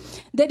you.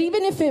 That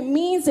even if it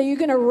means that you're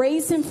going to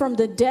raise him from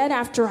the dead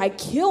after I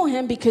kill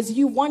him because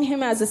you want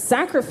him as a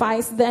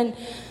sacrifice, then,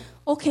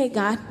 okay,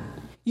 God,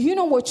 you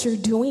know what you're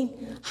doing.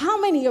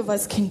 How many of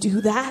us can do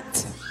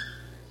that?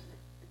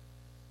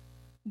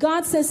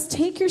 God says,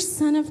 take your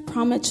son of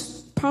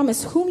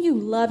promise, whom you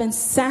love, and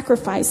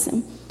sacrifice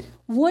him.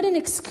 What an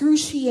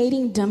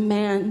excruciating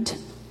demand.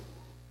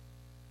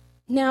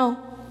 Now,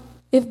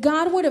 if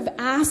God would have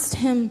asked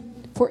him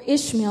for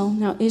Ishmael,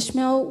 now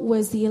Ishmael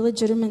was the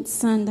illegitimate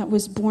son that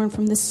was born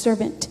from this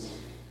servant.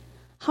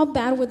 How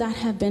bad would that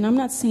have been? I'm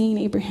not saying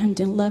Abraham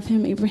didn't love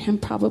him. Abraham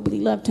probably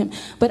loved him.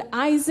 But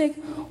Isaac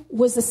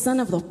was the son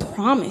of the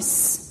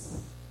promise.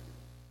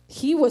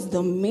 He was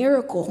the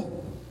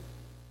miracle.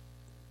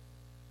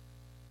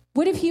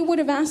 What if he would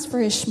have asked for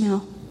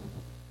Ishmael?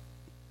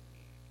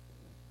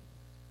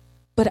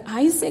 But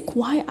Isaac,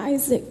 why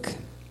Isaac?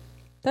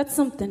 That's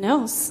something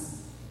else.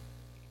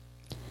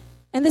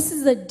 And this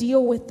is the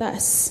deal with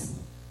us.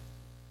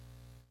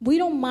 We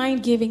don't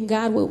mind giving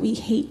God what we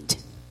hate.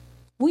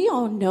 We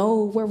all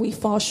know where we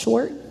fall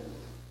short.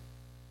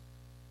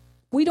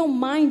 We don't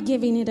mind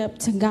giving it up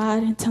to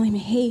God and telling him,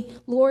 hey,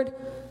 Lord,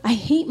 I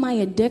hate my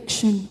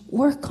addiction.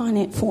 Work on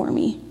it for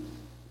me.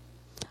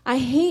 I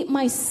hate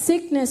my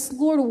sickness.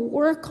 Lord,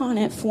 work on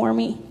it for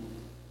me.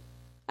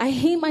 I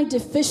hate my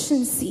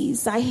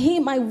deficiencies. I hate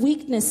my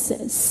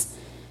weaknesses.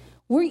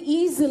 We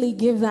easily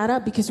give that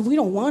up because we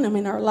don't want them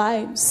in our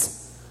lives.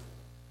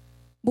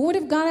 But what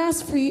if God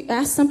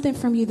asks something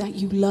from you that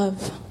you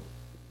love?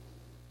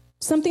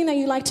 Something that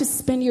you like to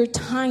spend your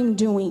time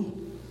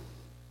doing?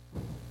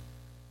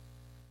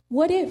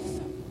 What if?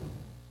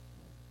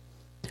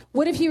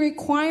 What if he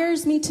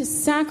requires me to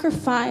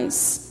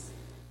sacrifice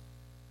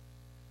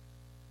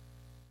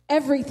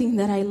everything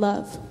that I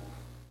love?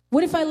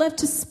 What if I love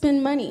to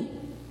spend money?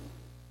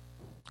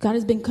 God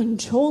has been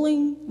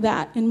controlling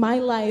that in my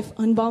life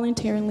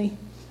involuntarily.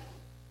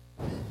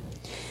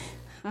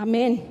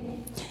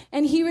 Amen.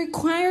 And he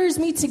requires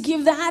me to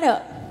give that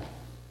up.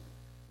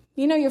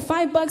 You know, your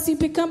 $5 you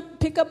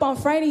pick up on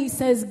Friday, he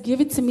says, give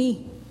it to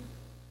me.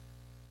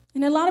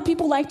 And a lot of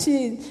people like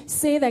to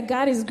say that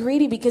God is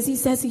greedy because he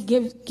says he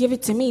give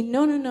it to me.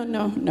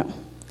 No.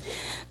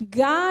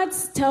 God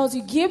tells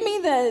you, give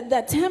me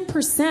that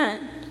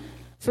 10%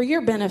 for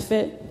your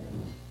benefit.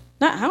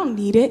 I don't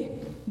need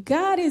it.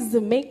 God is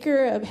the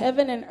maker of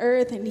heaven and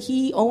earth, and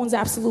he owns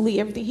absolutely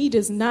everything. He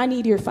does not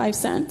need your 5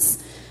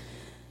 cents.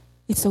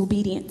 It's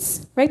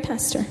obedience. Right,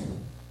 Pastor?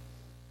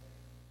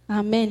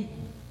 Amen.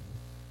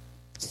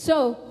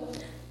 So,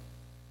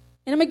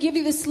 and I'm going to give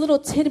you this little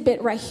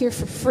tidbit right here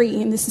for free,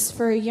 and this is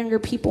for younger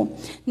people.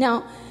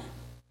 Now,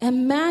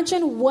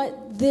 imagine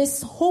what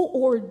this whole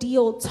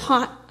ordeal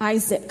taught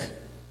Isaac.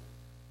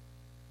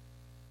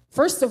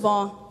 First of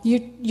all,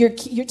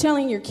 you're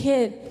telling your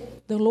kid,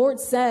 the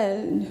Lord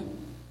said,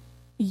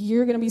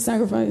 you're going to be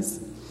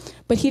sacrificed.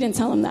 But he didn't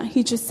tell him that.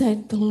 He just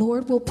said, the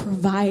Lord will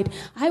provide.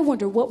 I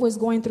wonder what was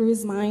going through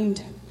his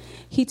mind.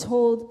 He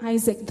told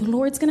Isaac, the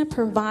Lord's going to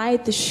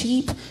provide the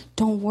sheep.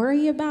 Don't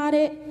worry about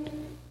it.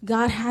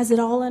 God has it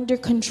all under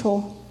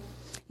control.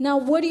 Now,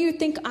 what do you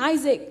think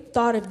Isaac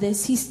thought of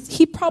this?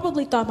 He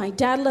probably thought, my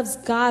dad loves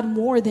God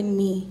more than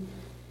me.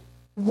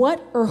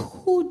 What or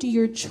who do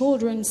your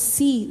children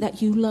see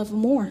that you love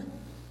more?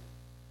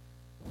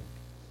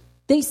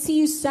 They see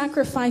you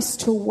sacrifice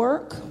to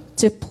work,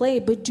 to play,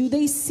 but do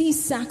they see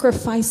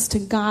sacrifice to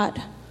God?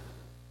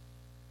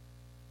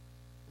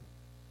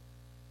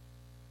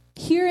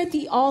 Here at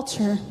the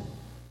altar,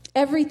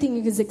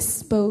 everything is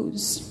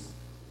exposed.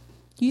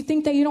 You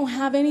think that you don't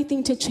have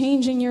anything to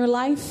change in your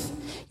life?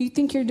 You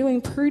think you're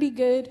doing pretty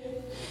good?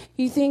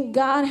 You think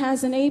God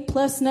has an A+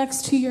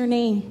 next to your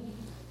name?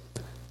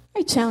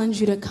 I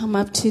challenge you to come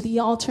up to the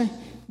altar.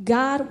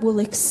 God will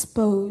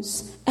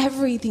expose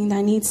everything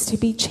that needs to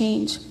be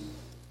changed.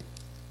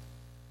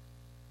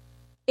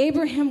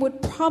 Abraham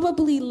would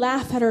probably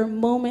laugh at our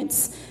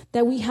moments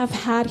that we have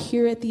had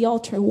here at the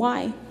altar.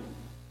 Why?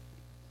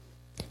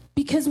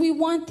 Because we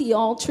want the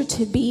altar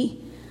to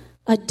be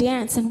a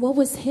dance. And what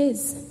was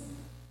his?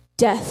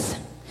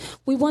 Death.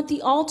 We want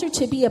the altar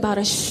to be about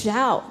a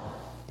shout,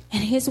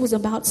 and his was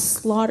about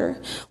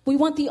slaughter. We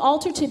want the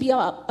altar to be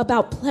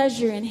about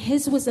pleasure, and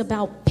his was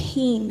about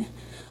pain.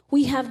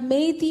 We have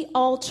made the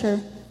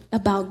altar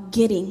about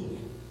getting.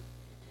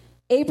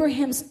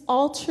 Abraham's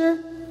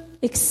altar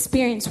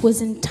experience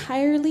was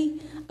entirely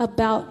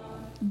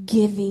about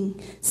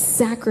giving,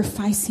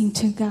 sacrificing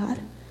to God.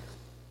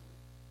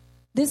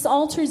 This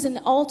altar is an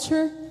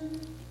altar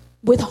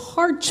with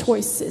hard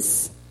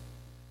choices.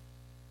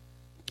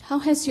 How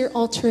has your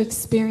altar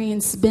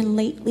experience been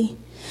lately?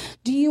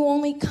 Do you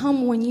only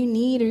come when you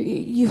need, or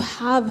you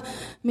have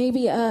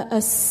maybe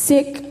a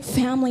sick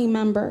family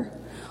member,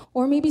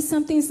 or maybe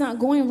something's not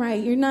going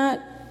right?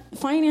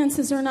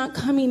 Finances are not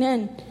coming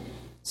in.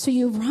 So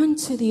you run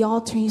to the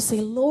altar and you say,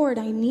 Lord,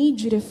 I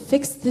need you to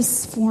fix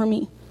this for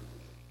me.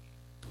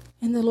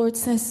 And the Lord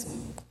says,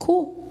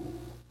 cool,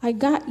 I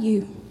got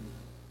you.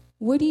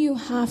 What do you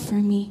have for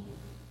me?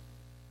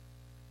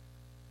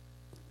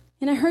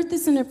 And I heard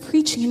this in a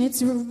preaching, and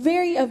it's a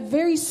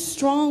very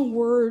strong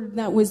word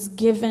that was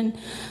given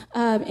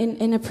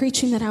in a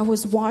preaching that I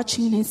was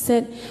watching. And it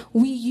said,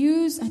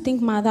 I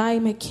think Madai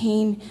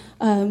McCain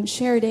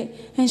shared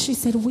it, and she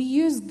said, we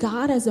use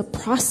God as a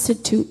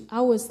prostitute.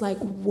 I was like,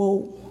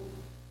 whoa.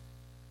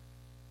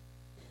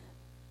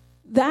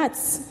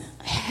 That's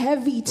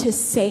heavy to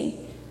say,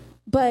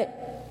 but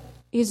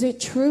is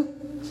it true?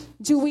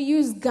 Do we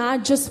use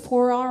God just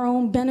for our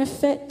own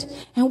benefit,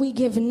 and we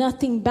give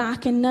nothing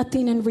back and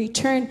nothing in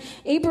return?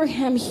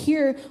 Abraham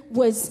here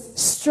was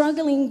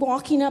struggling,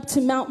 walking up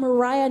to Mount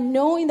Moriah,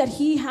 knowing that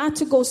he had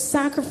to go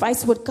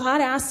sacrifice what God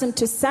asked him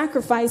to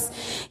sacrifice.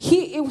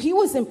 He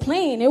wasn't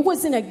playing. It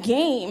wasn't a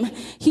game.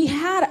 He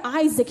had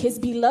Isaac, his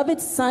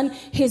beloved son,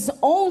 his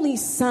only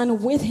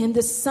son with him,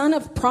 the son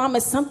of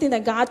promise, something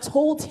that God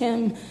told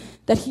him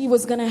that he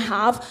was going to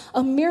have,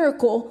 a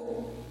miracle.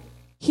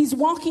 He's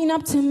walking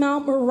up to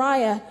Mount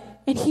Moriah,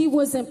 and he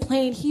wasn't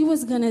playing. He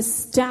was going to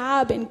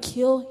stab and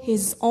kill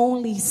his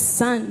only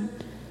son.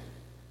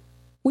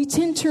 We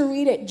tend to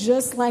read it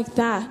just like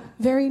that.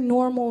 Very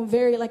normal,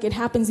 very like it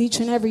happens each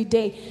and every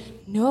day.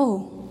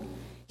 No,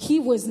 he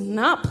was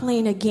not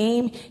playing a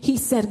game. He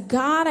said,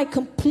 God, I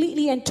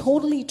completely and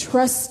totally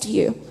trust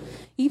you.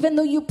 Even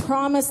though you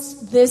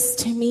promised this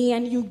to me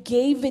and you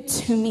gave it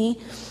to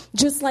me,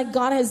 just like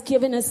God has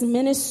given us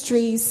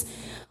ministries,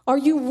 are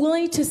you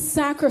willing to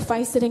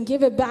sacrifice it and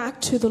give it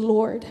back to the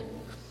Lord?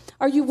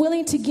 Are you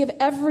willing to give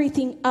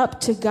everything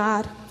up to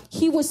God?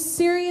 He was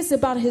serious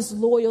about his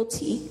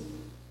loyalty.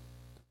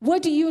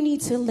 What do you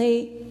need to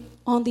lay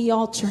on the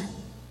altar?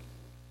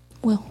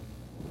 Well,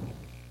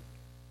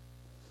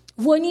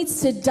 what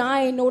needs to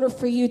die in order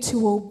for you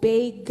to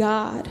obey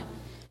God?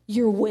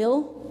 Your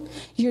will,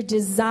 your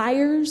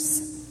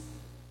desires,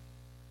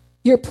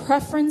 your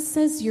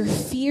preferences, your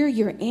fear,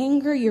 your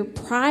anger, your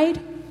pride.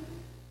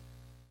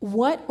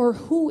 What or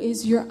who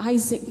is your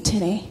Isaac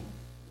today?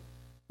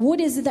 What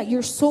is it that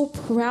you're so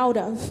proud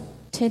of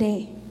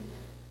today?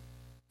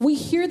 We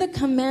hear the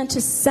command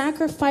to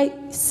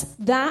sacrifice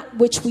that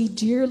which we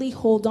dearly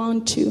hold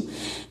on to.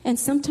 And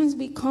sometimes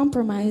we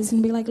compromise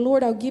and be like,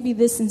 Lord, I'll give you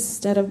this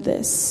instead of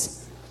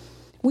this.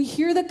 We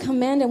hear the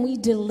command and we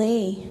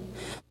delay.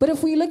 But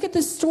if we look at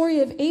the story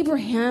of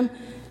Abraham,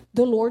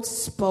 the Lord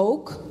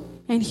spoke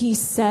and he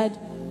said,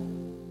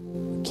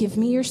 give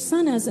me your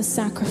son as a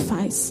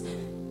sacrifice.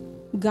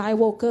 Guy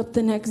woke up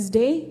the next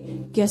day.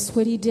 Guess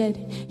what he did?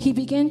 He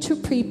began to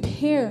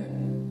prepare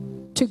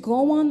to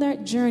go on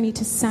that journey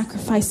to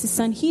sacrifice his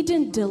son. He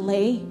didn't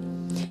delay.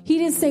 He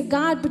didn't say,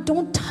 God, but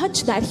don't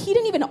touch that. He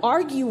didn't even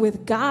argue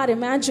with God.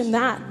 Imagine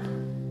that.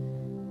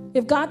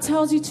 If God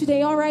tells you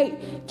today, all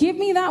right, give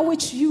me that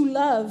which you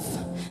love,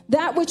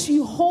 that which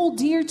you hold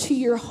dear to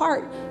your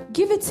heart,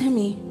 give it to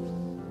me.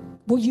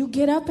 Will you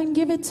get up and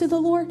give it to the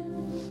Lord?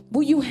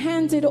 Will you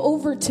hand it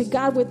over to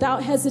God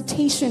without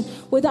hesitation,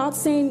 without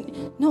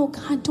saying, no,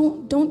 God,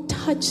 don't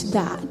touch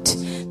that.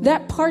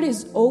 That part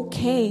is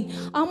okay.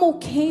 I'm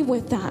okay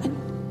with that.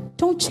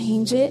 Don't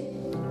change it.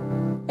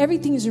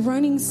 Everything's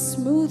running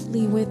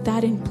smoothly with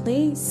that in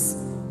place.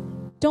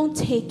 Don't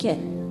take it.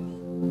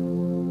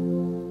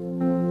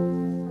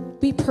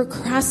 We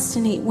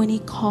procrastinate when he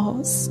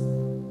calls.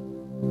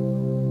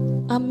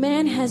 A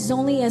man has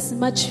only as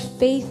much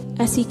faith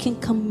as he can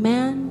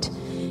command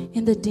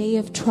in the day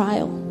of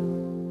trial.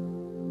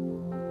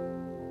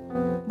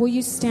 Will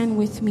you stand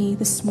with me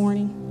this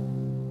morning?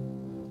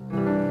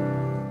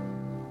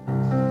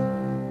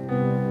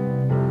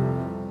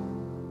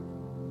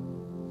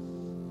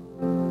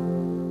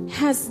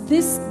 Has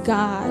this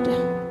God,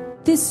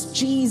 this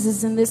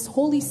Jesus, and this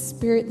Holy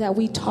Spirit that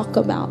we talk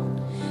about,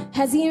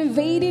 has he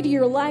invaded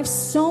your life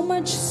so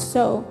much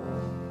so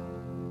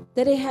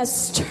that it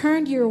has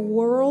turned your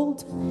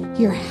world,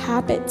 your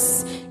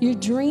habits, your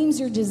dreams,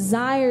 your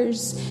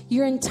desires,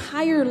 your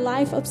entire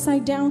life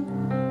upside down?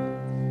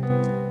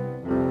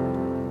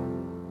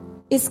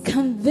 Is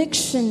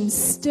conviction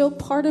still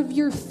part of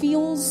your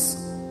feels,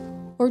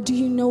 or do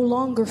you no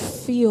longer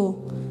feel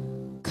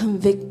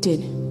convicted?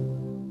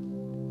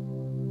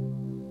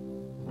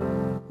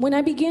 When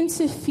I begin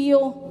to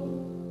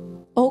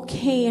feel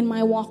okay in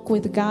my walk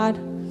with God,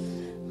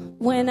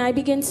 when I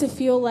begin to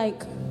feel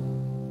like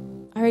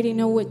I already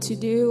know what to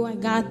do, I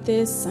got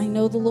this, I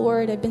know the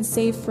Lord, I've been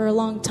saved for a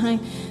long time,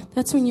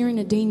 that's when you're in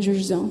a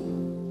danger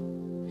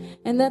zone.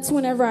 And that's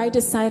whenever I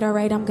decide, all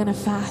right, I'm going to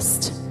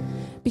fast.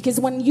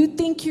 Because when you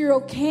think you're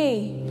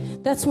okay,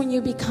 that's when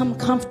you become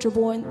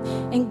comfortable.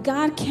 And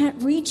God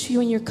can't reach you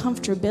in your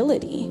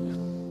comfortability.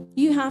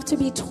 You have to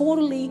be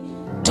totally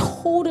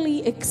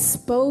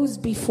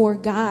exposed before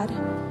God.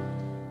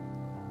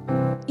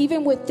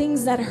 Even with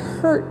things that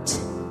hurt,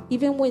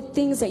 even with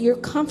things that you're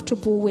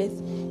comfortable with,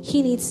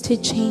 he needs to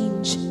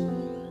change.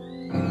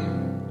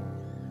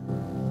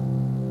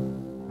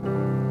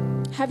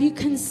 Have you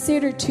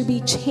considered to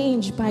be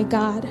changed by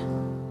God?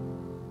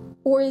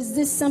 Or is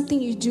this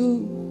something you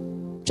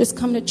do, just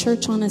come to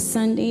church on a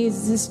Sunday?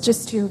 Is this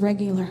just your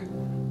regular?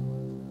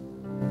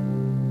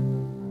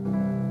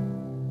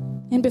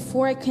 And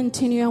before I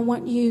continue, I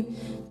want you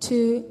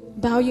to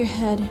bow your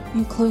head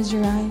and close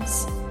your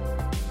eyes.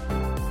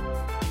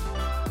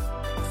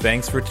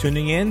 Thanks for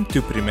tuning in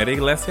to Primera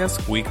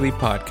Iglesia's weekly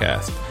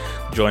podcast.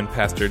 Join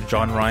Pastor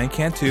John Ryan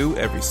Cantu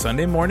every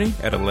Sunday morning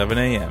at 11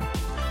 a.m.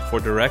 For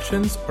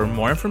directions or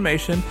more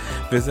information,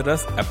 visit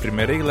us at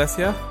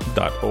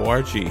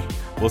primeraiglesia.org.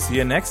 We'll see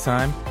you next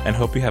time and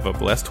hope you have a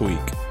blessed week.